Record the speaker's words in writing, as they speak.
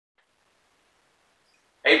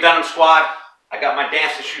Hey Venom Squad, I got my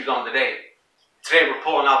dancing shoes on today. Today we're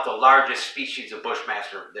pulling out the largest species of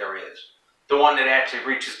Bushmaster there is. The one that actually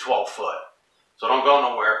reaches 12 foot. So don't go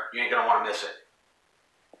nowhere, you ain't gonna want to miss it.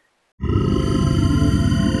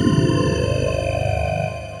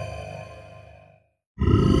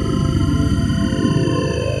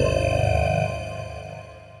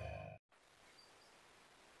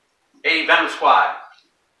 Hey Venom Squad,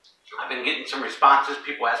 I've been getting some responses,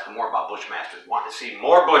 people asking more about Bushmasters, wanting to see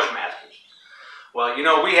more Bushmasters. Well, you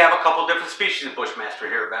know, we have a couple different species of Bushmaster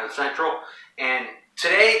here at Venomcentral, and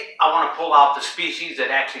today I want to pull out the species that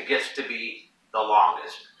actually gets to be the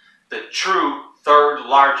longest. The true third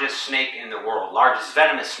largest snake in the world, largest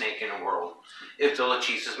venomous snake in the world, is the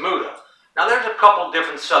Lachesis Muta. Now there's a couple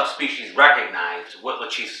different subspecies recognized with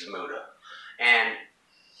Lachesis Muta, and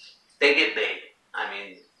they get big. I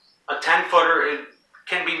mean, a 10-footer it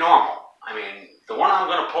can be normal. I mean, the one I'm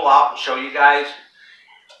going to pull out and show you guys,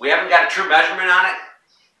 we haven't got a true measurement on it,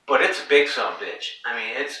 but it's a big son of a bitch. I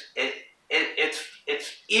mean,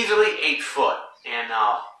 it's easily 8 foot. And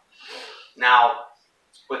now,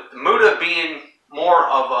 with the Muta being more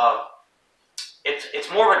of a,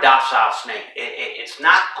 it's more of a docile snake. It's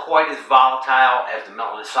not quite as volatile as the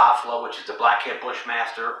Melanosophila, which is the black-head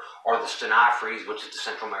Bushmaster, or the Stenophrys, which is the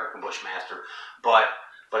Central American Bushmaster. But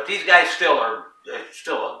these guys still are, it's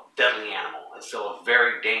still a deadly animal. It's still a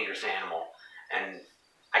very dangerous animal. And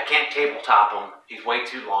I can't tabletop him. He's way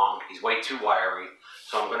too long. He's way too wiry.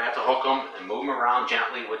 So I'm going to have to hook him and move him around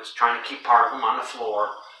gently, with trying to keep part of him on the floor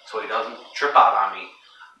so he doesn't trip out on me.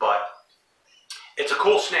 But it's a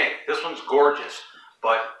cool snake. This one's gorgeous.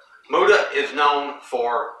 But Muta is known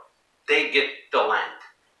for, they get the length.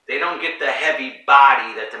 They don't get the heavy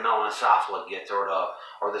body that the Melanosophila gets, or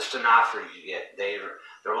the Stenophrys you get.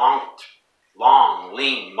 They're long,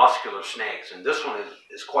 lean, muscular snakes, and this one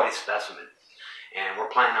is quite a specimen. And we're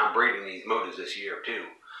planning on breeding these Mutas this year too.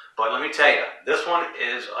 But let me tell you, this one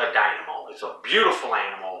is a dynamo. It's a beautiful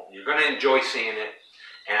animal. You're going to enjoy seeing it.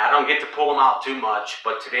 And I don't get to pull them out too much,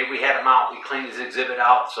 but today we had them out. We cleaned his exhibit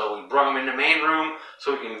out, so we brought them in the main room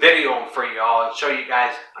so we can video them for y'all and show you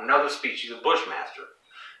guys another species of Bushmaster.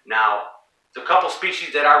 Now, the couple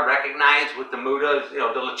species that are recognized with the Muta, you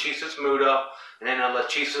know, the Lachesis Muda, and then the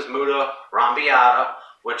Lachesis Muda rambiata,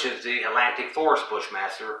 which is the Atlantic Forest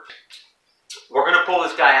Bushmaster. We're going to pull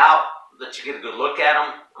this guy out, let you get a good look at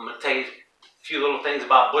him. I'm going to tell you a few little things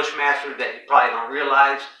about Bushmaster that you probably don't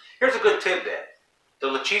realize. Here's a good tidbit. The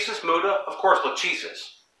Lachesis Muta, of course,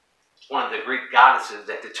 Lachesis, it's one of the Greek goddesses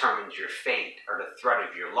that determines your fate or the threat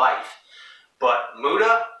of your life. But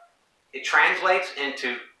Muta, it translates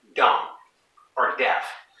into dumb or deaf.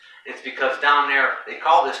 It's because down there, they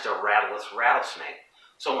call this the rattleless rattlesnake.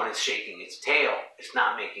 So when it's shaking its tail, it's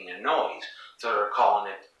not making a noise. So they're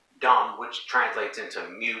calling it dumb, which translates into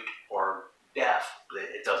mute or deaf.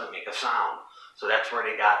 It doesn't make a sound. So that's where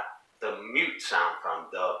they got the mute sound from,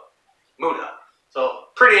 the Muta. So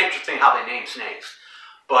pretty interesting how they name snakes.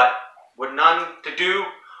 But with none to do,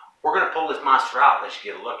 we're going to pull this monster out, let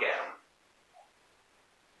you get a look at him.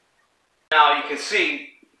 Now you can see,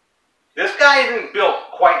 this guy isn't built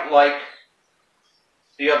quite like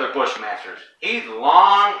the other Bushmasters. He's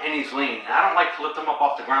long and he's lean. I don't like to lift him up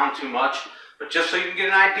off the ground too much, but just so you can get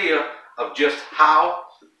an idea of just how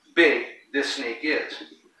big this snake is.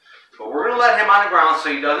 But we're going to let him on the ground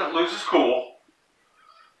so he doesn't lose his cool.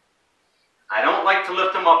 I don't like to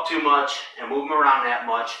lift him up too much and move him around that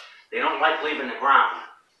much. They don't like leaving the ground.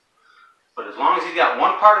 But as long as he's got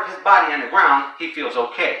one part of his body on the ground, he feels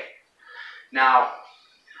okay. Now,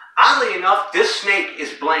 oddly enough, this snake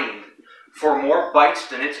is blamed for more bites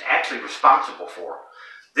than it's actually responsible for.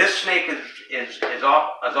 This snake is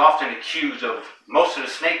often accused of most of the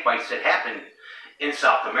snake bites that happen in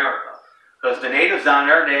South America. Because the natives down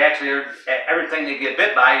there, they actually are, everything they get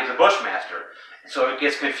bit by is a Bushmaster. So it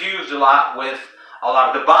gets confused a lot with a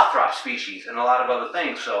lot of the Bothrop species and a lot of other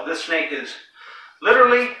things. So this snake is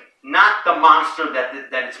literally not the monster that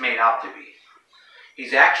it's made out to be.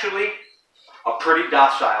 He's actually a pretty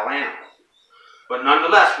docile animal. But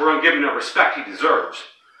nonetheless, we're going to give him the respect he deserves.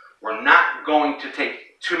 We're not going to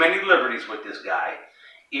take too many liberties with this guy,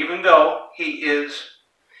 even though he's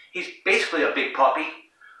basically a big puppy,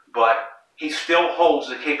 but he still holds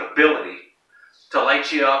the capability to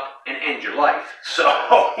light you up and end your life.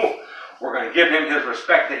 So we're going to give him his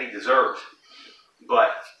respect that he deserves.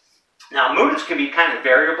 But now Mutas can be kind of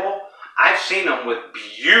variable. I've seen them with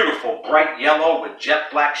beautiful bright yellow with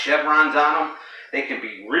jet black chevrons on them. They can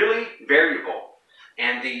be really variable.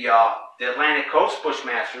 And the Atlantic Coast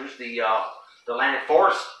Bushmasters, the Atlantic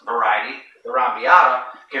Forest variety, the rambiata,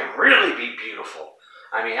 can really be beautiful.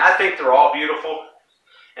 I mean, I think they're all beautiful.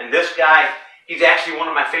 And this guy, he's actually one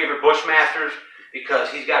of my favorite Bushmasters because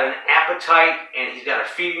he's got an appetite and he's got a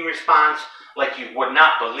feeding response like you would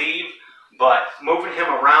not believe. But moving him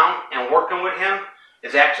around and working with him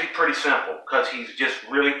is actually pretty simple because he's just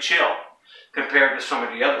really chill compared to some of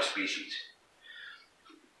the other species.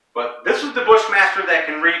 But this is the Bushmaster that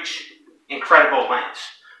can reach incredible lengths.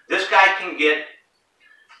 This guy can get,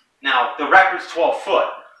 now the record's 12 foot,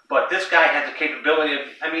 but this guy has the capability of,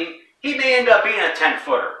 I mean, he may end up being a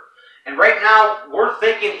 10-footer. And right now, we're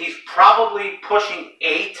thinking he's probably pushing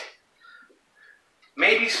 8,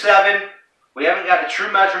 maybe 7. We haven't got a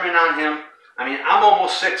true measurement on him. I mean, I'm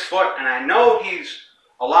almost 6 foot, and I know he's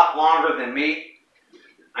a lot longer than me.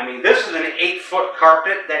 I mean, this is an 8-foot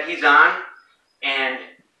carpet that he's on, and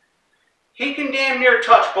he can damn near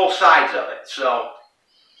touch both sides of it. So,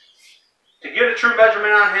 to get a true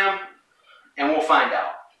measurement on him, and we'll find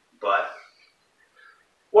out. But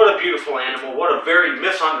what a beautiful animal. What a very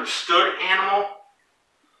misunderstood animal.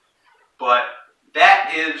 But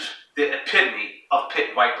that is the epitome of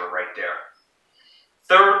pit viper right there.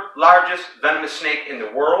 3rd largest venomous snake in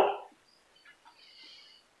the world.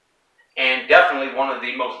 And definitely one of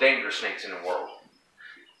the most dangerous snakes in the world.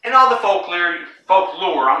 And all the folklore,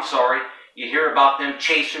 you hear about them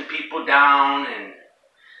chasing people down, and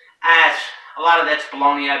a lot of that's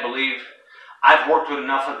baloney, I believe. I've worked with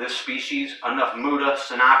enough of this species, enough Muta,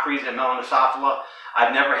 Sinacris, and Melanosophila.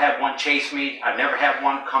 I've never had one chase me. I've never had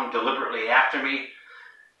one come deliberately after me.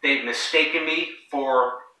 They've mistaken me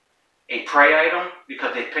for a prey item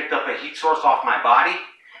because they picked up a heat source off my body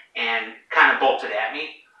and kind of bolted at me.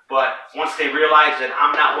 But once they realized that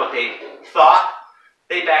I'm not what they thought,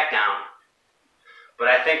 they back down. But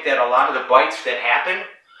I think that a lot of the bites that happen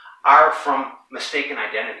are from mistaken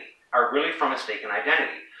identity, are really from mistaken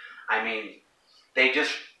identity. I mean, they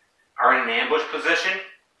just are in an ambush position.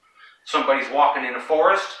 Somebody's walking in the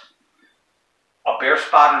forest, a bare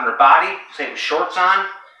spot on their body, say with shorts on,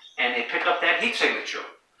 and they pick up that heat signature.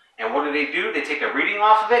 And what do? They take a reading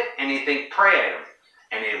off of it, and they think prey item.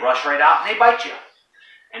 And they rush right out, and they bite you.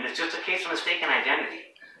 And it's just a case of mistaken identity.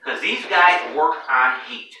 Because these guys work on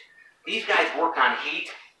heat. These guys work on heat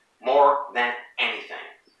more than anything.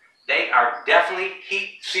 They are definitely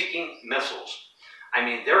heat-seeking missiles. I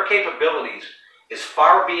mean, their capabilities is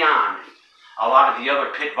far beyond a lot of the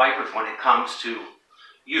other pit vipers when it comes to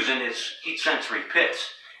using its heat sensory pits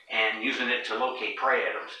and using it to locate prey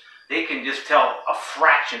items. They can just tell a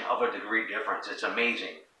fraction of a degree difference. It's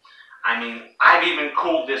amazing. I mean, I've even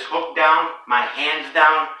cooled this hook down, my hands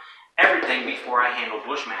down, everything before I handle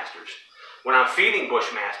Bushmasters. When I'm feeding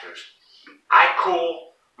Bushmasters, I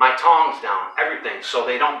cool my tongs down, everything, so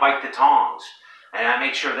they don't bite the tongs. And I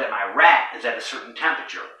make sure that my rat is at a certain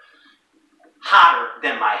temperature, hotter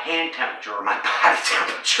than my hand temperature or my body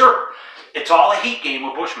temperature. It's all a heat game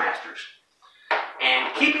with Bushmasters.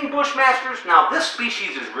 And keeping Bushmasters, now this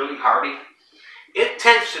species is really hardy. It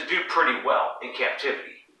tends to do pretty well in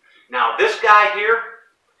captivity. Now this guy here,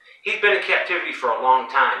 he's been in captivity for a long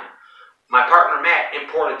time. My partner Matt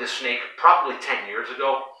imported this snake probably 10 years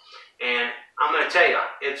ago. And I'm going to tell you,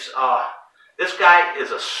 this guy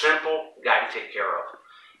is a simple guy to take care of.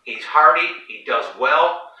 He's hardy, he does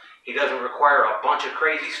well, he doesn't require a bunch of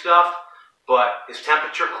crazy stuff, but his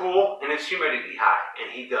temperature cool and his humidity high,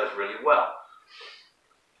 and he does really well.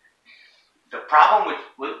 The problem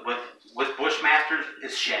with Bushmasters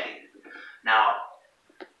is shedding. Now,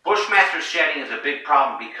 Bushmasters shedding is a big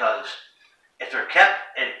problem because if they're kept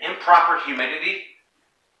at improper humidity,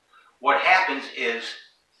 what happens is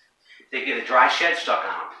they get a dry shed stuck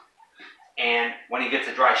on them. And when he gets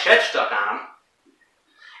a dry shed stuck on them,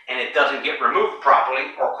 and it doesn't get removed properly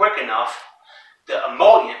or quick enough, the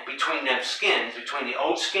emollient between them skins, between the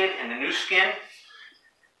old skin and the new skin,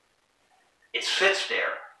 it sits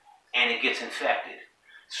there and it gets infected.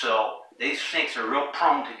 So these snakes are real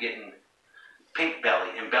prone to getting pink belly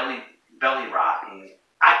and belly rot, and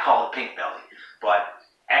I call it pink belly, but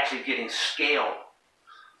actually getting scale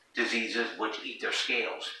diseases which eat their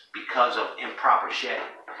scales because of improper shedding.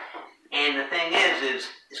 And the thing is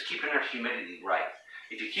keeping their humidity right.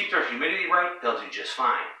 If you keep their humidity right, they'll do just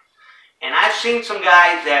fine. And I've seen some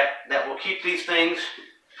guys that will keep these things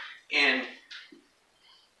in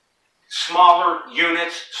smaller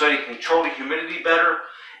units so they can control the humidity better.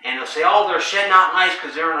 And they'll say, oh, they're shedding out nice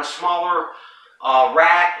because they're in a smaller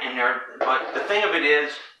rack. But the thing of it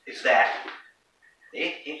is that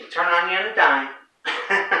they can turn on you on a dime.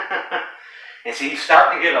 And see, he's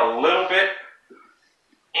starting to get a little bit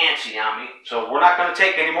antsy on me. So we're not going to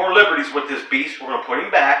take any more liberties with this beast. We're going to put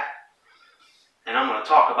him back. And I'm going to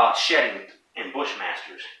talk about shedding and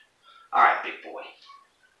Bushmasters. All right, big boy.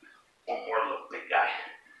 One more look, big guy.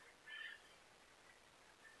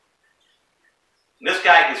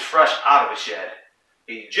 guy is fresh out of a shed.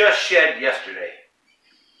 He just shed yesterday.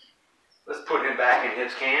 Let's put him back in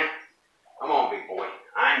his can. Come on, big boy.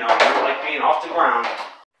 I know, you don't like being off the ground.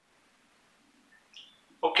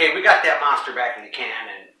 Okay, we got that monster back in the can,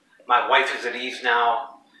 and my wife is at ease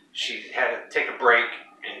now. She had to take a break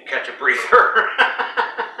and catch a breather.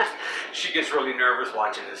 She gets really nervous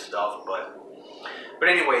watching this stuff, but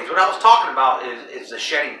anyways, what I was talking about is the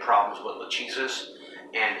shedding problems with Lachesis,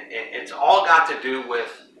 and it's all got to do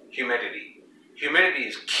with humidity. Humidity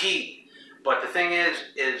is key, but the thing is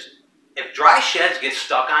if dry sheds get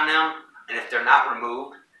stuck on them, and if they're not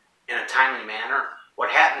removed in a timely manner, what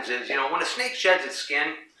happens is, you know, when a snake sheds its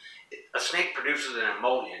skin, a snake produces an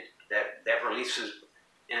emollient that releases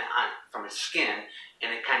from its skin,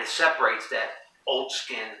 and it kind of separates that old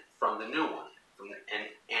skin from the new one.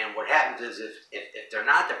 And what happens is if they're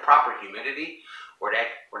not at the proper humidity where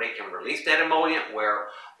they can release that emollient, where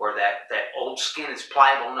that old skin is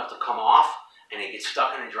pliable enough to come off and it gets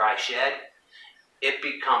stuck in a dry shed, it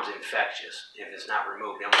becomes infectious if it's not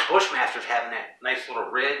removed. And with Bushmasters having that nice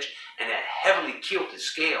little ridge and that heavily kilted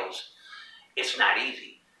scales, it's not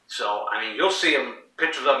easy. So, I mean, you'll see them,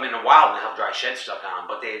 pictures of them in the wild and they have dry shed stuck on them,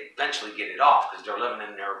 but they eventually get it off because they're living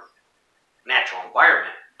in their natural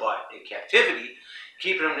environment. But in captivity,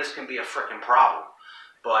 keeping them, this can be a freaking problem.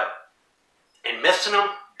 And missing them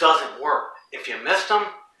doesn't work. If you miss them,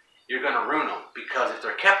 you're going to ruin them, because if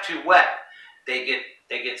they're kept too wet, they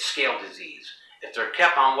get scale disease. If they're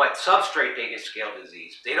kept on wet substrate, they get scale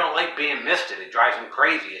disease. They don't like being misted. It drives them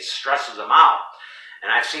crazy. It stresses them out.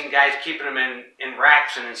 And I've seen guys keeping them in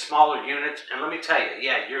racks and in smaller units. And let me tell you,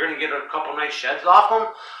 yeah, you're going to get a couple nice sheds off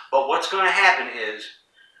them. But what's going to happen is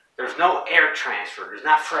there's no air transfer. There's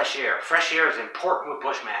not fresh air. Fresh air is important with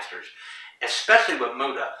Bushmasters, especially with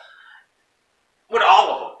Muda. With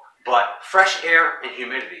all of them. But fresh air and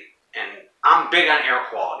humidity. And I'm big on air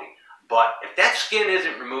quality. But if that skin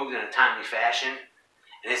isn't removed in a timely fashion,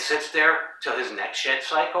 and it sits there till his next shed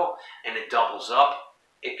cycle, and it doubles up,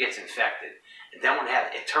 it gets infected. And then when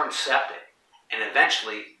it turns septic, and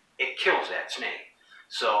eventually it kills that snake.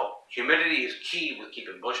 So humidity is key with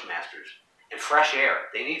keeping Bushmasters. And fresh air.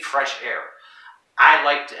 They need fresh air.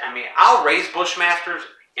 I'll raise Bushmasters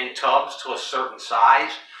in tubs to a certain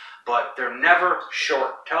size, but they're never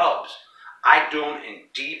short tubs. I do them in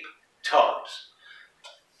deep tubs.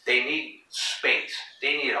 They need space.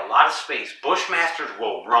 They need a lot of space. Bushmasters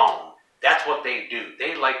will roam. That's what they do.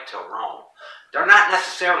 They like to roam. They're not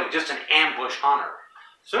necessarily just an ambush hunter.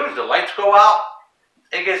 As soon as the lights go out,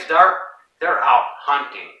 it gets dark, they're out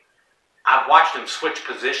hunting. I've watched them switch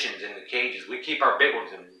positions in the cages. We keep our big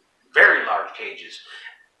ones in very large cages.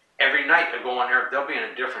 Every night they go in there, they'll be in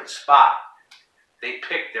a different spot. They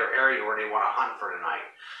pick their area where they want to hunt for the night.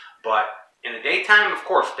 But in the daytime, of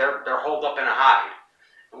course, they're holed up in a hide,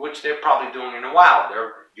 which they're probably doing in the wild.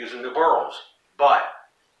 They're using the burrows. But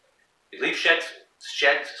you leave sheds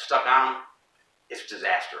stuck on them, it's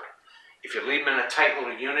disaster. If you leave them in a tight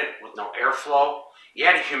little unit with no airflow,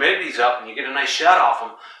 yeah, the humidity's up and you get a nice shot off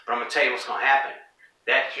them, but I'm going to tell you what's going to happen.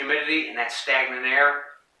 That humidity and that stagnant air,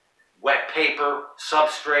 wet paper,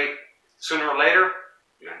 substrate, sooner or later,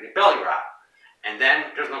 you're going to get belly rot. And then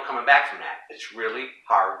there's no coming back from that. It's really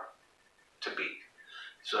hard to beat.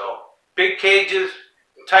 So, big cages,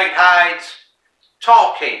 tight hides,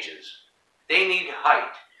 tall cages, they need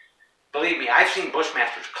height. Believe me, I've seen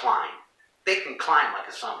Bushmasters climb. They can climb like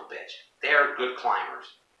a son of a bitch. They're good climbers.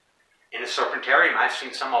 In a serpentarium, I've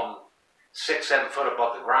seen some of them 6, 7 foot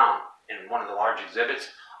above the ground in one of the large exhibits,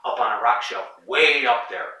 up on a rock shelf, way up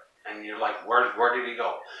there. And you're like, where did he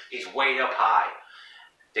go? He's way up high.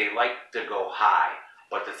 They like to go high.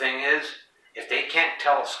 But the thing is, if they can't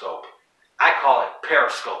telescope, I call it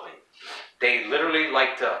periscoping. They literally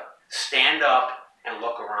like to stand up and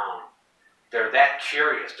look around. They're that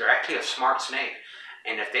curious. They're actually a smart snake.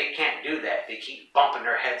 And if they can't do that, they keep bumping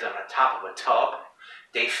their heads on the top of a tub,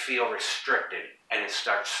 they feel restricted, and it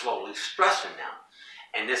starts slowly stressing them.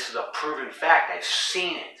 And this is a proven fact. I've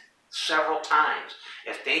seen it several times.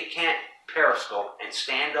 If they can't periscope and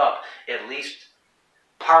stand up at least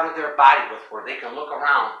part of their body width where they can look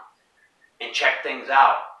around and check things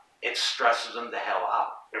out, it stresses them the hell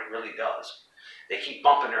out. It really does. They keep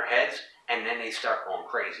bumping their heads, and then they start going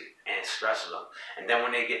crazy, and it stresses them. And then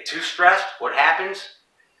when they get too stressed, what happens?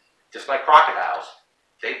 Just like crocodiles,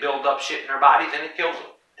 they build up shit in their bodies, and it kills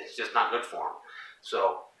them. It's just not good for them.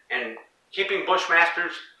 So, and keeping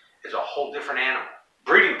Bushmasters is a whole different animal.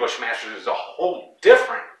 Breeding Bushmasters is a whole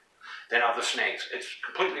different than other snakes. It's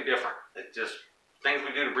completely different. It's just things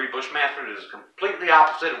we do to breed Bushmasters is completely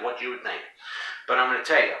opposite of what you would think. But I'm going to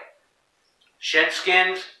tell you, shed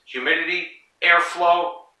skins, humidity,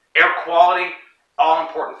 airflow, air quality, all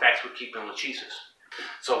important facts with keeping Lachesis.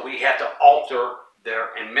 So we have to alter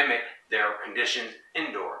their and mimic their conditions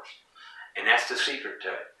indoors. And that's the secret to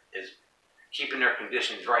it, is keeping their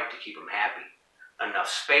conditions right to keep them happy. Enough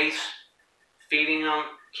space, feeding them,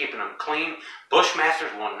 keeping them clean.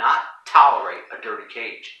 Bushmasters will not tolerate a dirty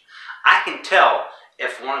cage. I can tell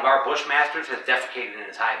if one of our Bushmasters has defecated in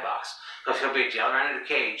his hide box, because he'll be at the other end of the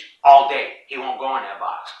cage all day. He won't go in that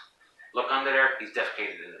box. Look under there, he's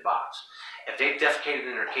defecated in the box. If they've defecated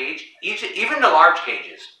in their cage, even the large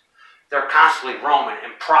cages, they're constantly roaming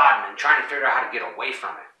and prodding and trying to figure out how to get away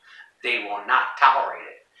from it. They will not tolerate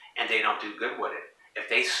it, and they don't do good with it. If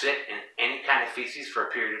they sit in any kind of feces for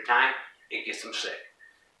a period of time, it gets them sick.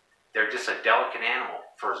 They're just a delicate animal.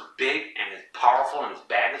 For as big and as powerful and as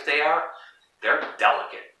bad as they are, they're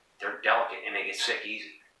delicate. They're delicate, and they get sick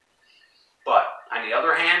easy. But on the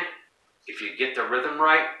other hand, if you get the rhythm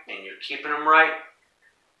right and you're keeping them right,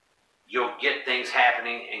 you'll get things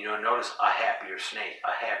happening, and you'll notice a happier snake,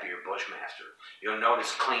 a happier Bushmaster. You'll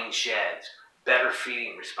notice clean sheds, better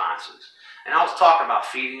feeding responses. And I was talking about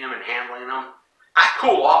feeding them and handling them. I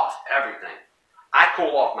cool off everything. I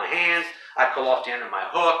cool off my hands. I cool off the end of my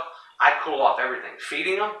hook. I cool off everything.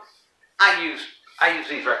 Feeding them, I use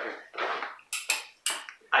these right here.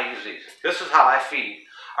 I use these. This is how I feed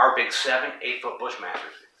our big 7, 8 foot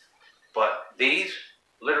Bushmasters. But these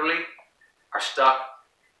literally are stuck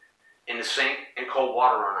in the sink and cold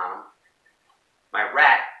water run on them. My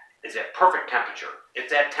rat is at perfect temperature.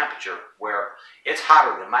 It's at temperature where it's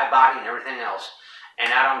hotter than my body and everything else,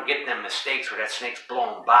 and I don't get them mistakes where that snake's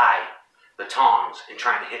blown by the tongs and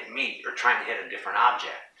trying to hit meat or trying to hit a different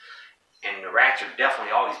object. And the rats are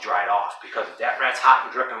definitely always dried off, because if that rat's hot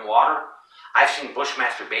and dripping water, I've seen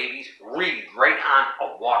Bushmaster babies read right on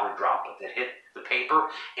a water droplet that hit the paper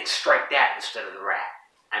and strike that instead of the rat.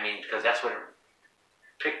 I mean, because that's what it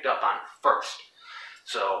picked up on first.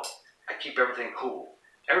 So I keep everything cool.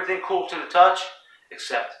 Everything cool to the touch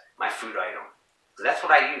except my food item. So that's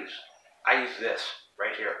what I use. I use this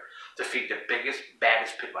right here to feed the biggest,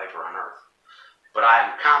 baddest pit viper on earth. But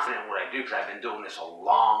I am confident in what I do, because I've been doing this a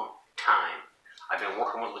long time. I've been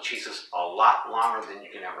working with Lachesis a lot longer than you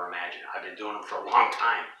can ever imagine. I've been doing them for a long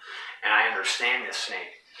time, and I understand this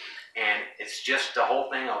snake. And it's just the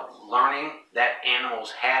whole thing of learning that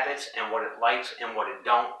animal's habits and what it likes and what it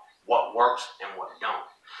don't, what works and what don't.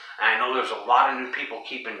 And I know there's a lot of new people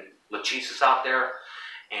keeping Lachesis out there,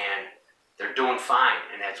 and they're doing fine,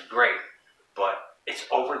 and that's great. But it's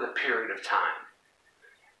over the period of time.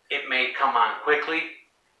 It may come on quickly.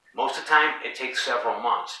 Most of the time, it takes several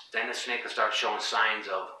months. Then the snake will start showing signs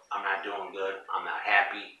of, I'm not doing good, I'm not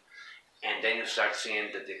happy. And then you start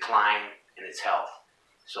seeing the decline in its health.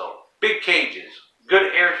 So, big cages,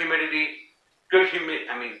 good air humidity, good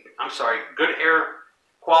air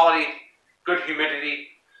quality, good humidity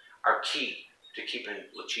are key to keeping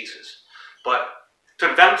Lachesis. But to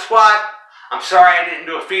the Venom squad, I'm sorry I didn't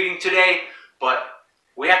do a feeding today, but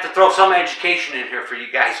we have to throw some education in here for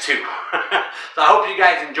you guys too. So I hope you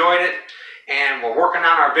guys enjoyed it, and we're working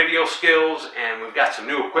on our video skills, and we've got some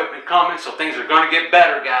new equipment coming, so things are going to get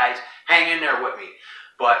better, guys. Hang in there with me.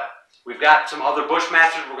 But we've got some other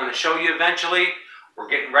Bushmasters we're going to show you eventually. We're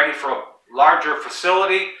getting ready for a larger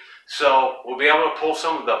facility, so we'll be able to pull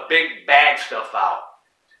some of the big bad stuff out.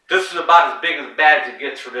 This is about as big as bad as it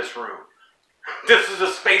gets for this room. This is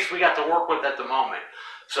the space we got to work with at the moment.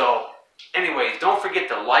 So anyways, don't forget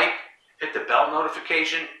to like, hit the bell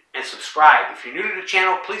notification, and subscribe. If you're new to the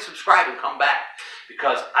channel, please subscribe and come back,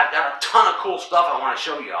 because I've got a ton of cool stuff I want to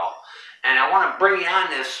show y'all. And I want to bring you on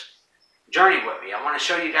this journey with me. I want to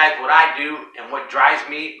show you guys what I do and what drives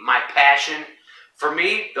me, my passion. For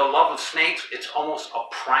me, the love of snakes, it's almost a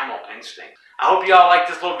primal instinct. I hope y'all like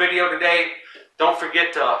this little video today. Don't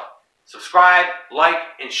forget to subscribe, like,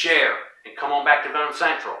 and share. And come on back to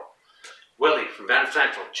Venomcentral. Willie from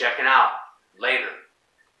Venomcentral checking out. Later.